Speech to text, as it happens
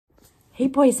Hey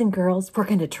boys and girls, we're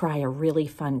going to try a really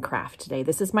fun craft today.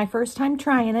 This is my first time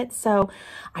trying it, so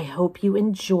I hope you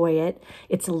enjoy it.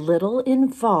 It's a little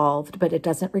involved, but it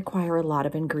doesn't require a lot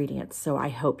of ingredients, so I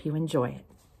hope you enjoy it.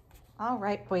 All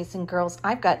right, boys and girls,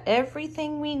 I've got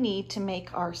everything we need to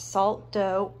make our salt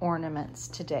dough ornaments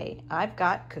today. I've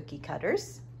got cookie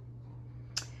cutters,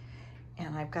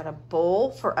 and I've got a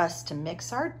bowl for us to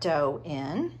mix our dough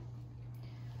in.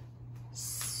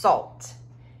 Salt.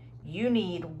 You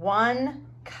need 1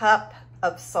 cup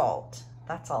of salt.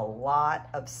 That's a lot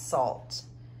of salt.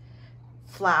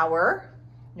 Flour.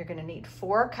 You're going to need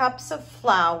 4 cups of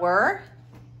flour.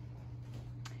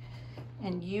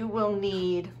 And you will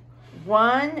need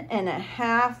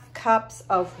 1.5 cups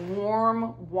of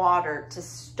warm water to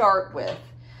start with.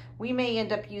 We may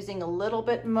end up using a little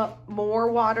bit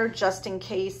more water just in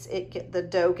case the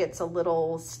dough gets a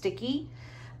little sticky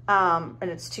and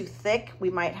it's too thick. We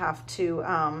might have to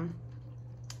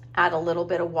add a little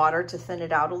bit of water to thin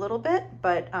it out a little bit,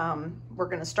 but we're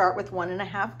going to start with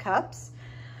 1.5 cups.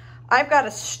 I've got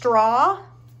a straw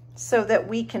so that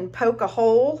we can poke a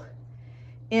hole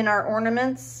in our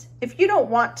ornaments. If you don't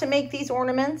want to make these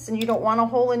ornaments and you don't want a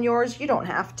hole in yours, you don't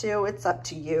have to. It's up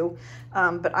to you.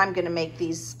 But I'm going to make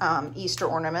these Easter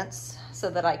ornaments so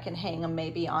that I can hang them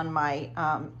maybe on my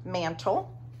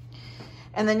mantle.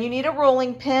 And then you need a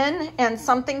rolling pin and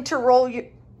something to roll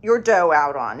your dough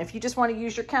out on. If you just want to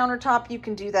use your countertop, you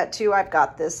can do that too. I've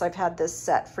got this. I've had this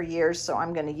set for years, so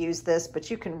I'm going to use this,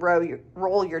 but you can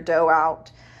roll your dough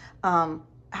out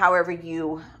however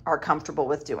you are comfortable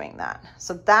with doing that.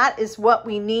 So that is what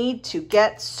we need to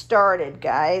get started,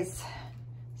 guys.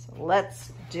 So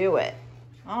let's do it.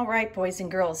 All right, boys and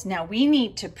girls, now we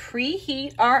need to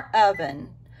preheat our oven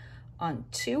on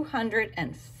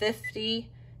 250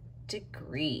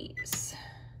 degrees.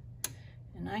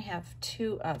 And I have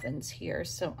 2 ovens here,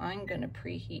 so I'm going to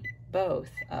preheat both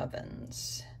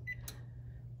ovens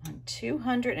on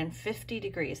 250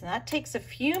 degrees. And that takes a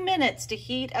few minutes to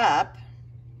heat up.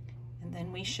 And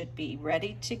then we should be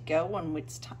ready to go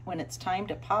when it's time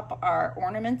to pop our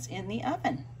ornaments in the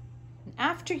oven.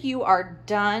 After you are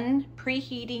done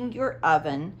preheating your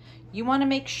oven, you want to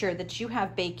make sure that you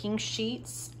have baking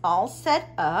sheets all set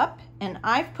up. And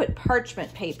I've put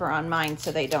parchment paper on mine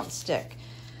so they don't stick.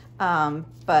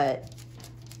 But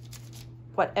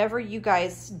whatever you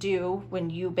guys do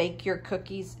when you bake your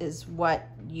cookies is what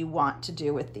you want to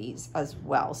do with these as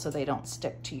well, so they don't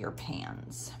stick to your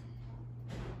pans.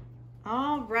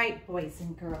 All right, boys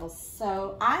and girls,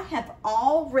 so I have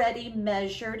already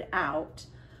measured out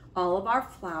all of our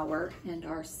flour and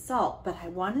our salt, but I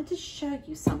wanted to show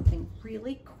you something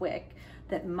really quick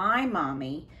that my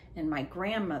mommy and my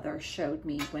grandmother showed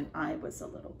me when I was a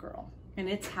little girl, and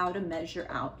it's how to measure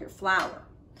out your flour.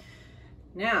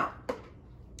 Now,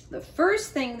 the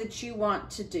first thing that you want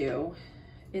to do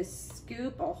is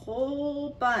scoop a whole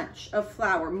bunch of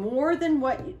flour, more than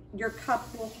what your cup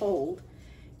will hold,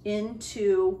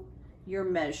 into your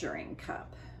measuring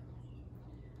cup.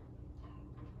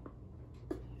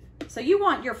 So you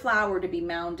want your flour to be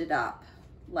mounded up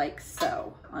like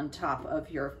so on top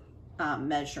of your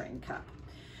measuring cup.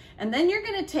 And then you're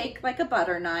going to take like a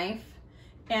butter knife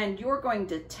and you're going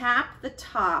to tap the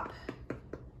top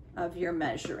of your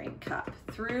measuring cup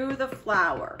through the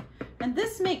flour. And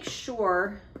this makes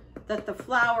sure that the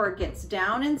flour gets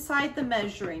down inside the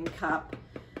measuring cup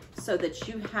so that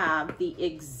you have the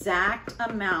exact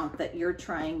amount that you're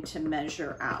trying to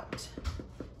measure out.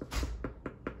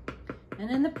 And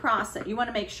in the process, you want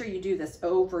to make sure you do this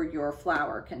over your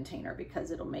flour container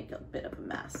because it'll make a bit of a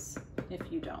mess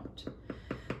if you don't.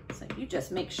 So you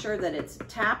just make sure that it's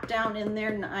tapped down in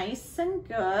there nice and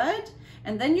good.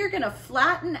 And then you're going to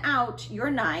flatten out your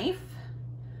knife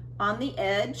on the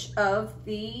edge of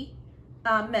the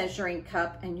measuring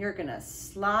cup, and you're going to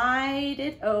slide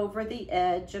it over the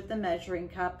edge of the measuring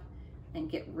cup and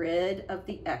get rid of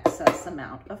the excess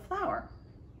amount of flour.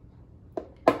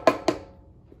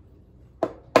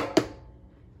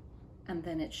 And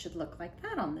then it should look like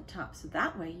that on the top. So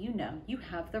that way you know you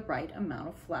have the right amount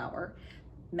of flour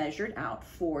measured out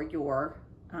for your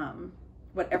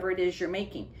whatever it is you're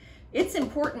making. It's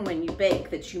important when you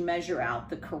bake that you measure out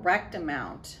the correct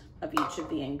amount of each of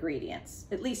the ingredients,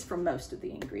 at least for most of the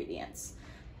ingredients.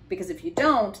 Because if you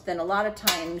don't, then a lot of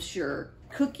times your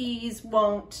cookies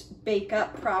won't bake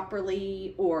up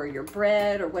properly, or your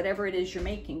bread or whatever it is you're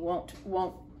making won't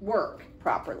work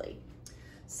properly.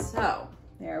 So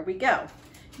there we go.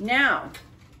 Now,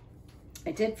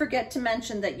 I did forget to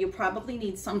mention that you probably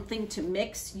need something to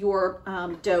mix your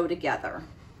dough together.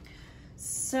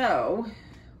 So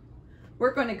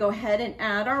we're going to go ahead and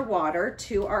add our water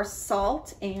to our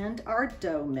salt and our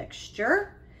dough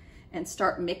mixture and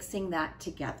start mixing that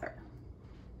together.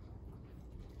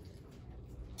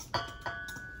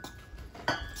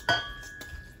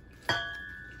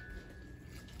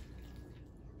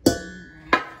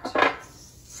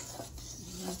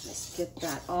 Just get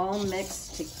that all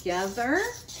mixed together.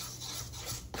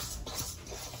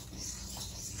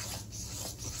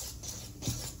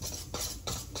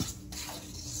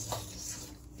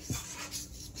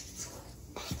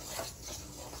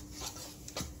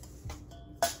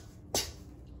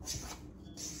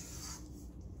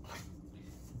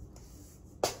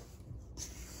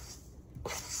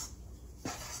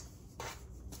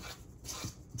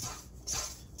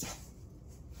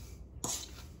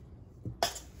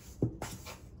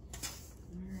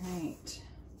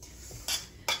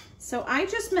 So I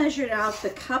just measured out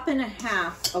the 1.5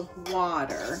 cups of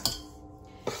water.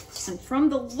 And from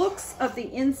the looks of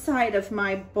the inside of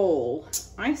my bowl,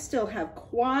 I still have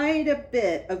quite a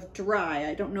bit of dry.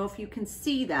 I don't know if you can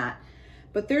see that,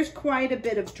 but there's quite a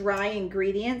bit of dry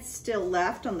ingredients still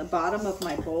left on the bottom of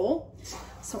my bowl.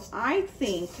 So I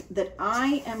think that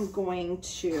I am going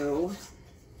to,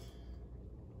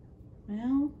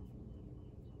 well,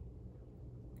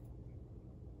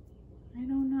 I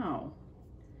don't know.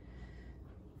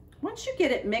 Once you get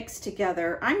it mixed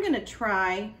together, I'm going to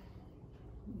try,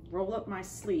 roll up my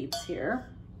sleeves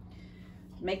here.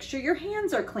 Make sure your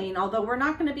hands are clean, although we're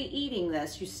not going to be eating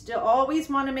this. You still always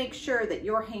want to make sure that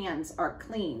your hands are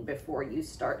clean before you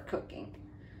start cooking.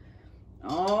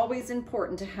 Always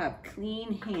important to have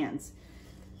clean hands.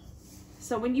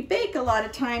 So when you bake a lot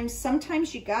of times,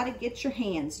 sometimes you got to get your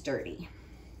hands dirty.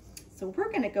 So we're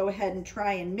going to go ahead and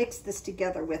try and mix this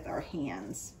together with our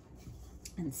hands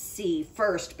and see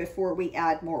first before we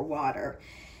add more water.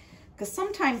 Because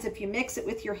sometimes if you mix it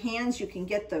with your hands, you can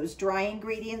get those dry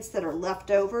ingredients that are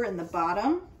left over in the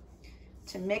bottom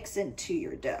to mix into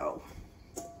your dough.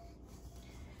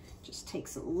 Just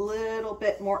takes a little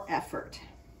bit more effort.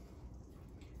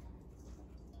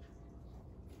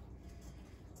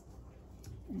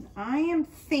 And I am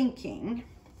thinking,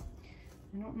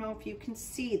 I don't know if you can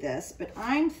see this, but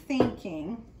I'm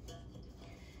thinking,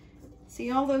 see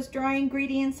all those dry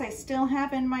ingredients I still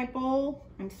have in my bowl?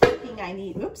 I'm thinking I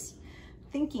need,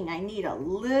 thinking I need a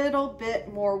little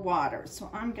bit more water. So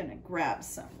I'm gonna grab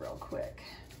some real quick.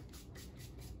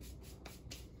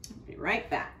 I'll be right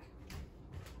back.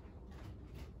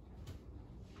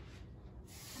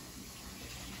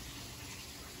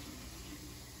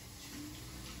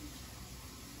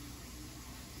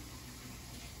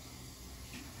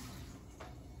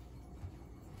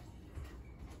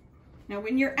 Now,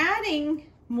 when you're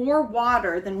adding more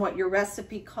water than what your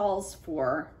recipe calls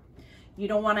for, you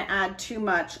don't want to add too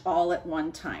much all at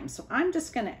one time. So I'm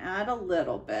just going to add a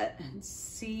little bit and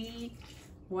see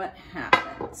what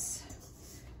happens.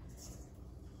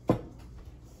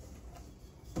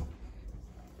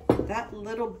 That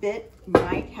little bit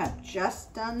might have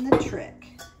just done the trick.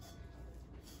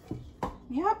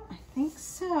 Yep, I think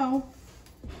so.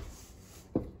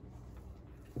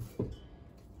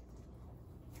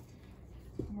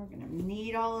 We're going to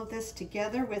knead all of this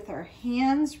together with our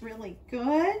hands really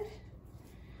good.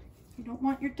 You don't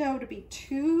want your dough to be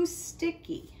too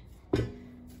sticky, but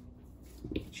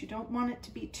you don't want it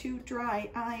to be too dry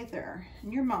either.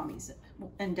 And your mommies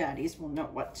and daddies will know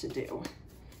what to do.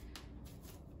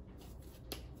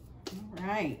 All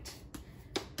right,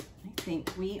 I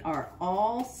think we are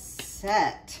all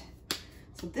set.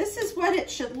 So this is what it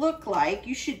should look like.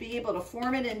 You should be able to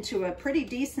form it into a pretty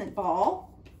decent ball.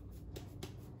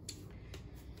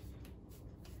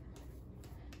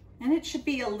 And it should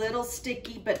be a little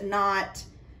sticky, but not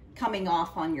coming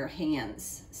off on your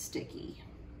hands sticky.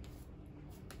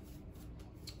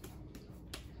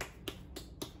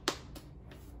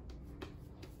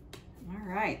 All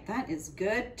right, that is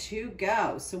good to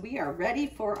go. So we are ready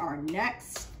for our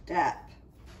next step.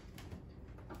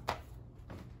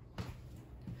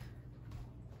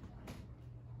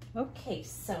 Okay,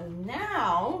 so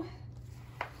now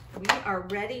we are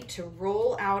ready to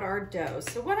roll out our dough.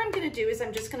 So what I'm going to do is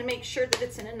I'm just going to make sure that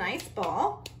it's in a nice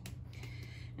ball.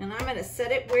 And I'm going to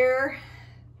set it where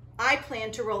I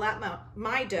plan to roll out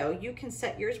my dough. You can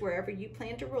set yours wherever you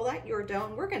plan to roll out your dough.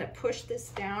 And we're going to push this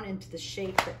down into the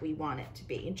shape that we want it to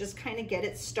be and just kind of get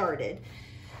it started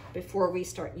before we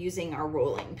start using our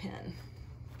rolling pin.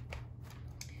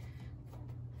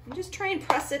 And just try and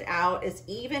press it out as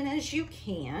even as you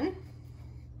can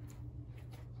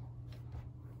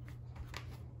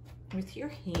with your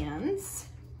hands.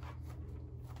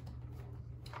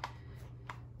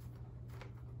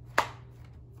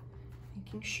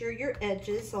 Making sure your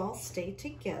edges all stay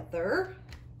together.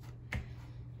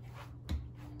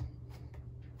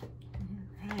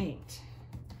 All right.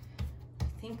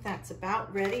 I think that's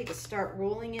about ready to start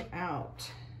rolling it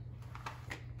out.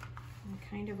 I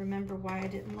kind of remember why I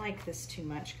didn't like this too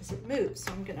much, because it moves.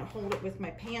 So I'm going to hold it with my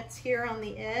pants here on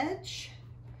the edge,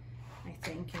 I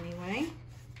think anyway.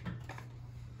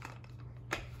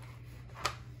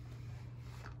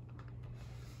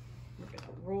 We're going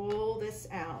to roll this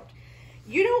out.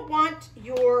 You don't want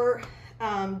your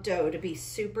dough to be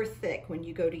super thick when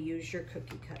you go to use your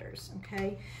cookie cutters,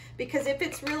 okay? Because if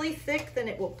it's really thick, then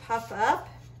it will puff up.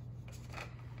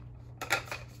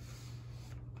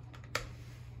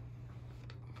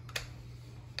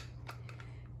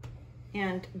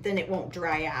 And then it won't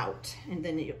dry out, and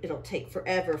then it'll take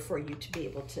forever for you to be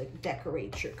able to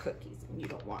decorate your cookies, and you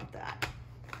don't want that.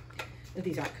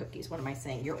 These aren't cookies, what am I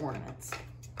saying? Your ornaments.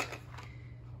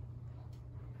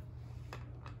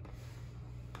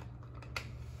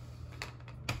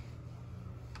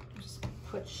 Just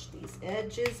push these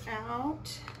edges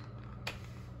out.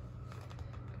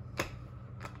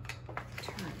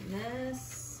 Turn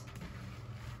this.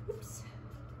 Oops.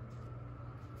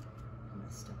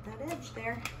 Messed up that edge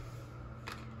there.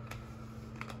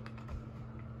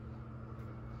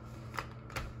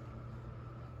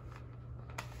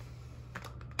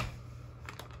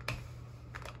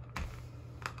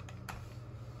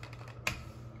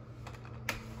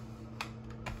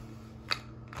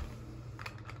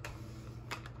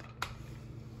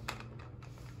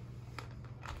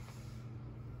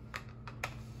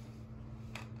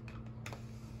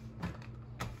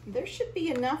 There should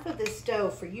be enough of this dough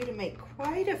for you to make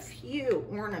quite a few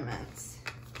ornaments.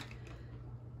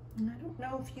 And I don't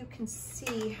know if you can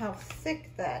see how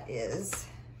thick that is.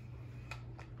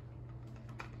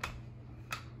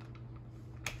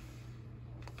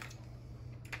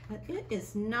 But it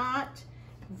is not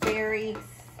very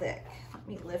thick. Let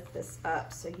me lift this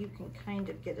up so you can kind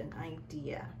of get an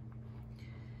idea.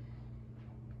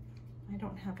 I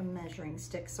don't have a measuring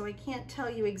stick, so I can't tell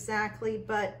you exactly,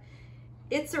 but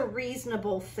it's a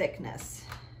reasonable thickness.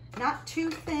 Not too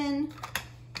thin,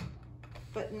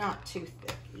 but not too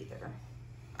thick either.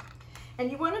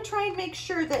 And you want to try and make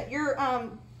sure that your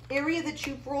area that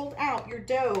you've rolled out, your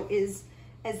dough, is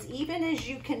as even as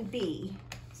you can be,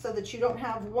 so that you don't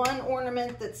have one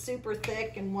ornament that's super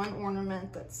thick and one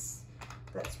ornament that's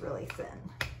really thin.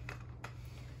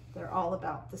 They're all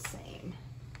about the same.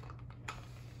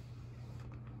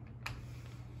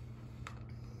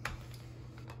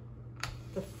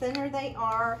 The thinner they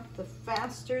are, the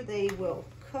faster they will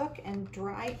cook and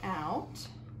dry out.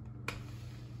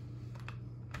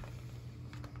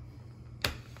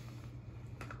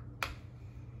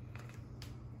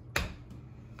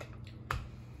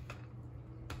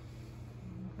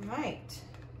 All right.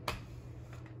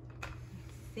 I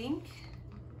think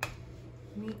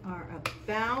we are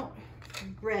about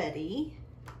ready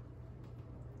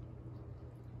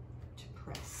to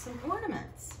press some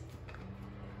ornaments.